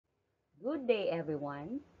Good day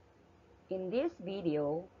everyone. In this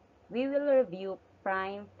video, we will review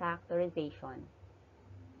prime factorization.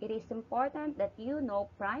 It is important that you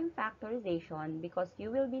know prime factorization because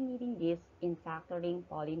you will be needing this in factoring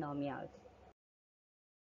polynomials.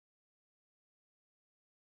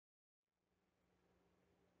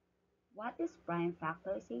 What is prime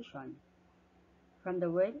factorization? From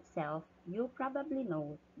the word itself, you probably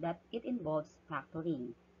know that it involves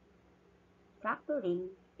factoring.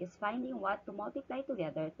 Factoring is finding what to multiply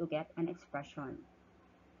together to get an expression.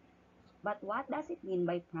 But what does it mean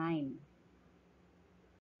by prime?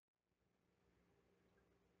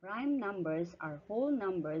 Prime numbers are whole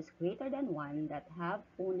numbers greater than 1 that have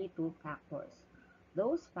only two factors.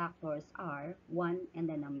 Those factors are 1 and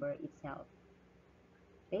the number itself.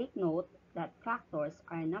 Take note that factors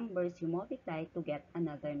are numbers you multiply to get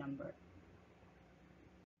another number.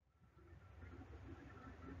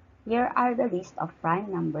 Here are the list of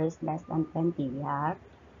prime numbers less than 20. We have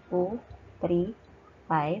 2, 3,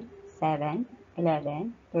 5, 7,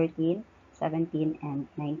 11, 13, 17, and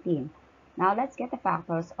 19. Now let's get the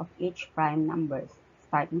factors of each prime numbers.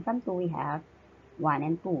 Starting from 2, we have 1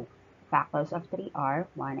 and 2. The factors of 3 are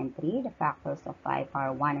 1 and 3. The factors of 5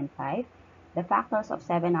 are 1 and 5. The factors of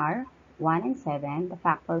 7 are 1 and 7. The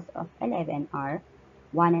factors of 11 are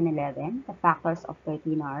 1 and 11. The factors of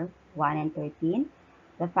 13 are 1 and 13.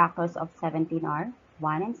 The factors of 17 are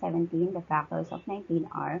 1 and 17. The factors of 19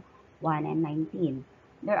 are 1 and 19.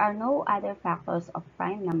 There are no other factors of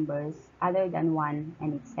prime numbers other than 1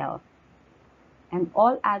 and itself. And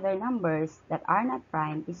all other numbers that are not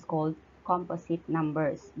prime is called composite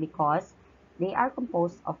numbers because they are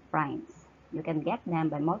composed of primes. You can get them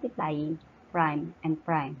by multiplying prime and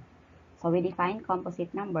prime. So we define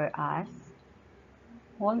composite number as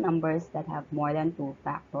whole numbers that have more than two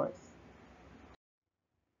factors.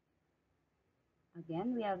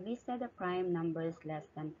 Again, we have listed the prime numbers less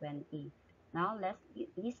than 20. Now let's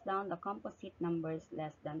list down the composite numbers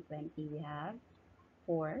less than 20. We have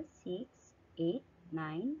 4, 6, 8,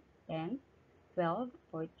 9, 10, 12,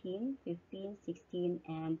 14, 15, 16,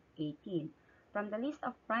 and 18. From the list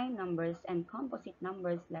of prime numbers and composite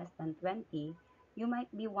numbers less than 20, you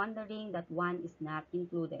might be wondering that 1 is not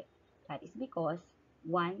included. That is because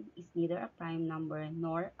 1 is neither a prime number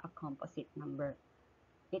nor a composite number.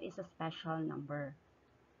 It is a special number.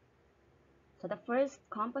 So the first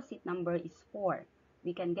composite number is 4.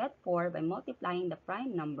 We can get 4 by multiplying the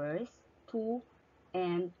prime numbers 2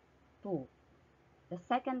 and 2. The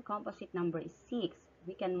second composite number is 6.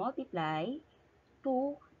 We can multiply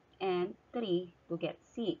 2 and 3 to get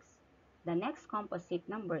 6. The next composite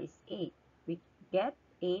number is 8. We get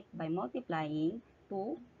 8 by multiplying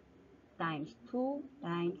 2 times 2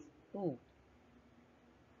 times 2.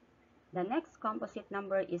 The next composite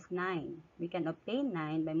number is 9. We can obtain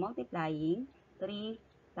 9 by multiplying 3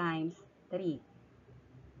 times 3.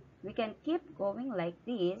 We can keep going like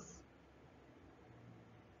this.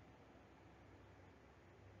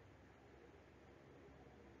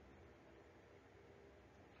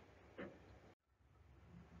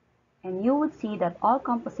 And you would see that all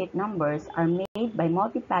composite numbers are made by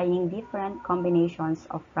multiplying different combinations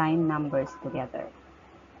of prime numbers together.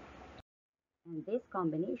 And these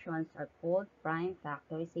combinations are called prime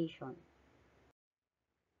factorization.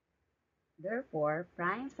 Therefore,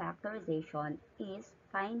 prime factorization is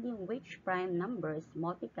finding which prime numbers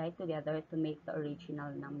multiply together to make the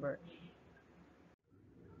original number.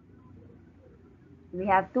 We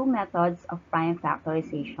have two methods of prime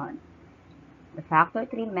factorization, the factor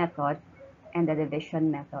tree method and the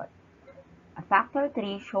division method. A factor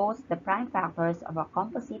tree shows the prime factors of a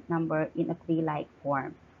composite number in a tree-like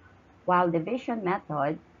form, while division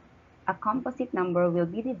method, a composite number will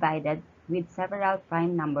be divided with several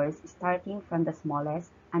prime numbers starting from the smallest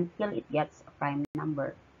until it gets a prime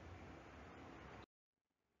number.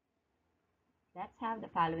 Let's have the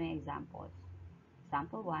following examples.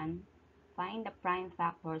 Example 1. Find the prime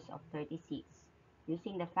factors of 36.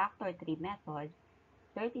 Using the factor tree method,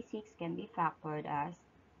 36 can be factored as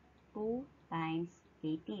 2 times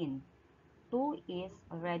 18. 2 is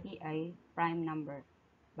already a prime number,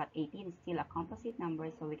 but 18 is still a composite number,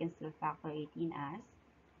 so we can still factor 18 as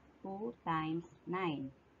 2 times 9.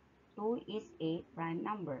 2 is a prime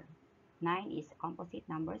number. 9 is a composite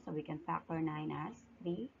number, so we can factor 9 as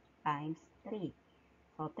 3 times 3.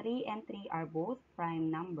 So 3 and 3 are both prime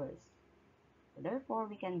numbers. So therefore,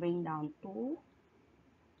 we can bring down 2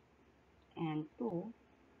 and 2.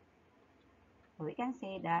 So we can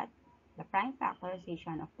say that the prime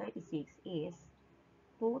factorization of 36 is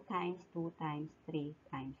 2 times 2 times 3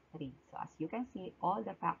 times 3. So as you can see, all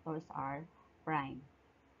the factors are prime.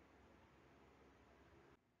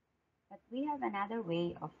 But we have another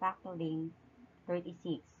way of factoring 36.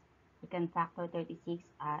 We can factor 36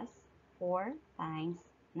 as 4 times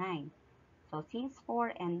 9. So since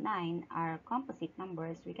 4 and 9 are composite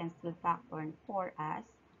numbers, we can still factor 4 as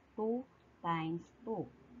 2 times 2.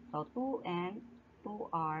 So 2 and 2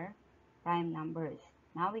 are prime numbers.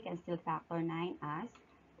 Now we can still factor 9 as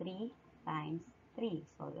 3 times 3.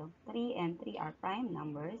 So 3 and 3 are prime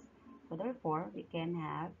numbers. So therefore, we can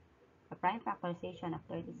have a prime factorization of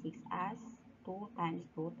 36 as 2 times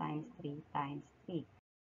 2 times 3 times 3.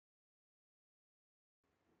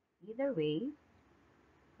 Either way,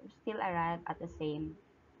 we still arrive at the same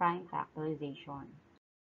prime factorization.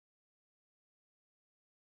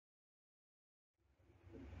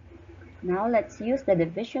 Now let's use the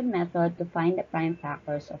division method to find the prime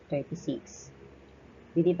factors of 36.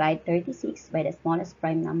 We divide 36 by the smallest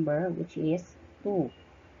prime number, which is 2.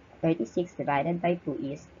 36 divided by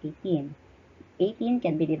 2 is 18. 18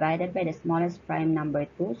 can be divided by the smallest prime number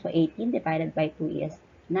 2, so 18 divided by 2 is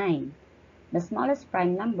 9. The smallest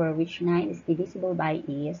prime number which 9 is divisible by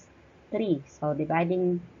is 3. So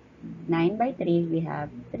dividing 9 by 3, we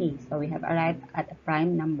have 3. So we have arrived at a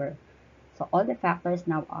prime number. So all the factors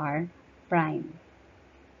now are prime.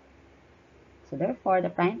 So therefore, the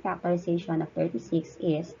prime factorization of 36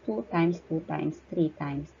 is 2 times 2 times 3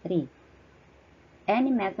 times 3.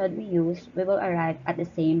 Any method we use, we will arrive at the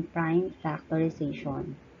same prime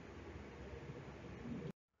factorization.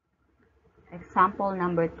 Example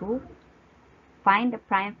number 2. Find the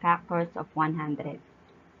prime factors of 100.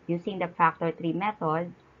 Using the factor tree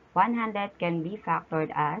method, 100 can be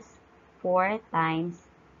factored as 4 times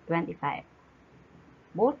 25.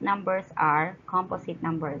 Both numbers are composite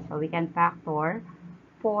numbers, so we can factor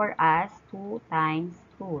 4 as 2 times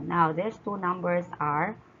 2. Now, these two numbers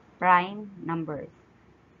are prime numbers.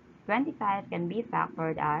 25 can be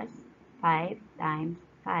factored as 5 times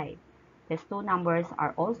 5. These two numbers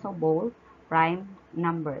are also both prime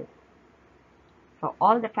numbers. So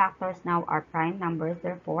all the factors now are prime numbers.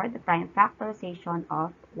 Therefore, the prime factorization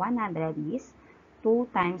of 100 is 2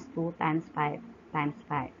 times 2 times 5 times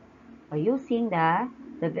 5. So using the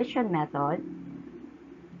division method,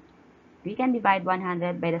 we can divide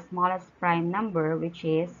 100 by the smallest prime number, which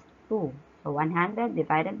is 2. So 100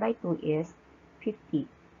 divided by 2 is 50.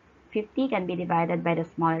 50 can be divided by the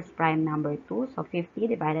smallest prime number 2. So 50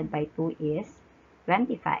 divided by 2 is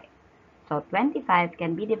 25. So 25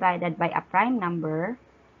 can be divided by a prime number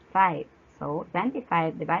 5. So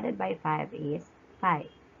 25 divided by 5 is 5.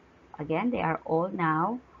 Again, they are all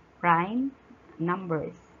now prime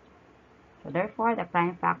numbers. So therefore, the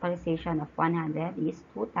prime factorization of 100 is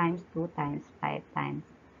 2 times 2 times 5 times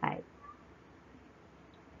 5.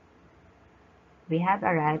 We have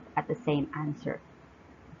arrived at the same answer.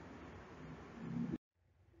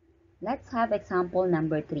 Let's have example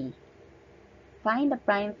number 3. Find the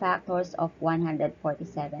prime factors of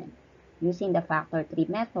 147. Using the factor tree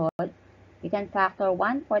method, we can factor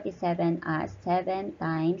 147 as 7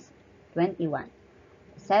 times 21.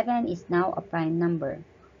 7 is now a prime number.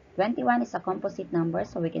 21 is a composite number,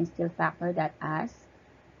 so we can still factor that as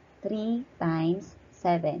 3 times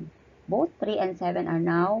 7. Both 3 and 7 are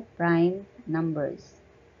now prime numbers.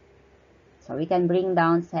 So we can bring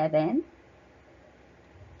down 7.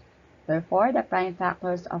 Therefore, the prime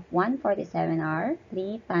factors of 147 are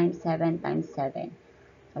 3 times 7 times 7.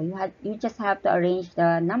 So you just have to arrange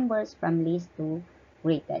the numbers from least to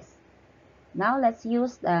greatest. Now let's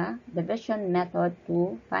use the division method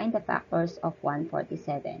to find the factors of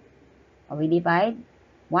 147. We divide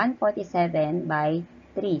 147 by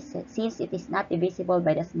 3 since it is not divisible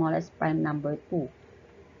by the smallest prime number 2.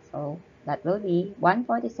 So that will be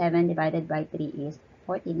 147 divided by 3 is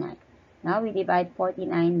 49. Now we divide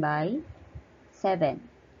 49 by 7.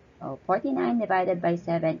 So 49 divided by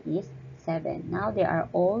 7 is 7. Now they are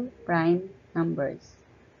all prime numbers.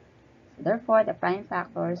 So therefore, the prime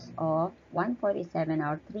factors of 147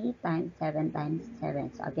 are 3 times 7 times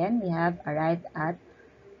 7. So again, we have arrived at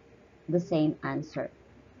the same answer.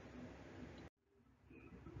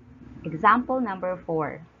 Example number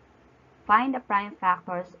 4. Find the prime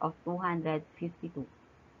factors of 252.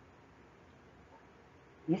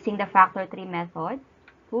 Using the factor tree method,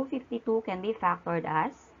 252 can be factored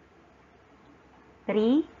as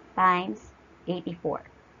 3 times 84.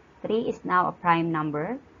 3 is now a prime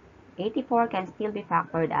number. 84 can still be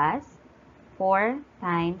factored as 4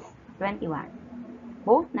 times 21.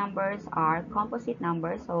 Both numbers are composite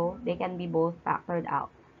numbers, so they can be both factored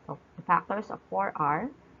out. So the factors of 4 are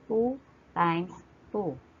 2 times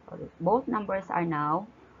 2. So both numbers are now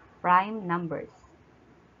prime numbers.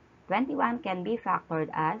 21 can be factored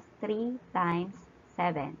as 3 times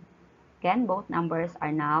 7. Again, both numbers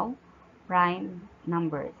are now prime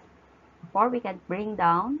numbers. Before we can bring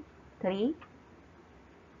down 3,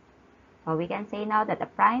 so we can say now that the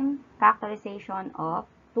prime factorization of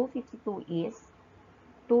 252 is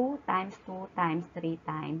 2 times 2 times 3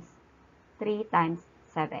 times 3 times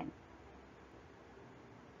 7.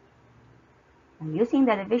 And using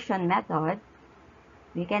the division method,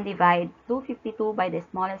 we can divide 252 by the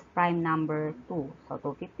smallest prime number 2. So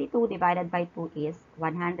 252 divided by 2 is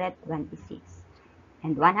 126.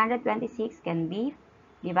 And 126 can be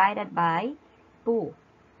divided by 2.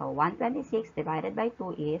 So 126 divided by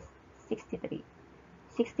 2 is 63.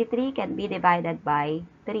 63 can be divided by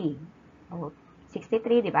 3. So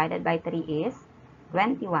 63 divided by 3 is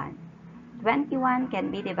 21. 21 can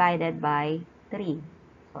be divided by 3.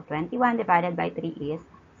 So 21 divided by 3 is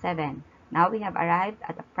 7. Now we have arrived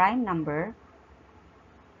at a prime number.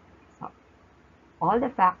 So all the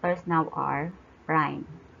factors now are prime.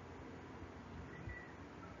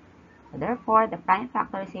 So therefore, the prime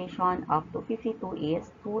factorization of 252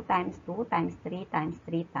 is 2 times 2 times 3 times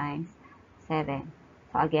 3 times 7.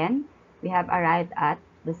 So again, we have arrived at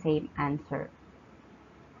the same answer.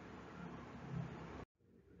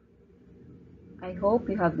 I hope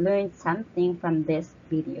you have learned something from this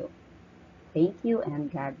video. Thank you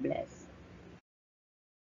and God bless.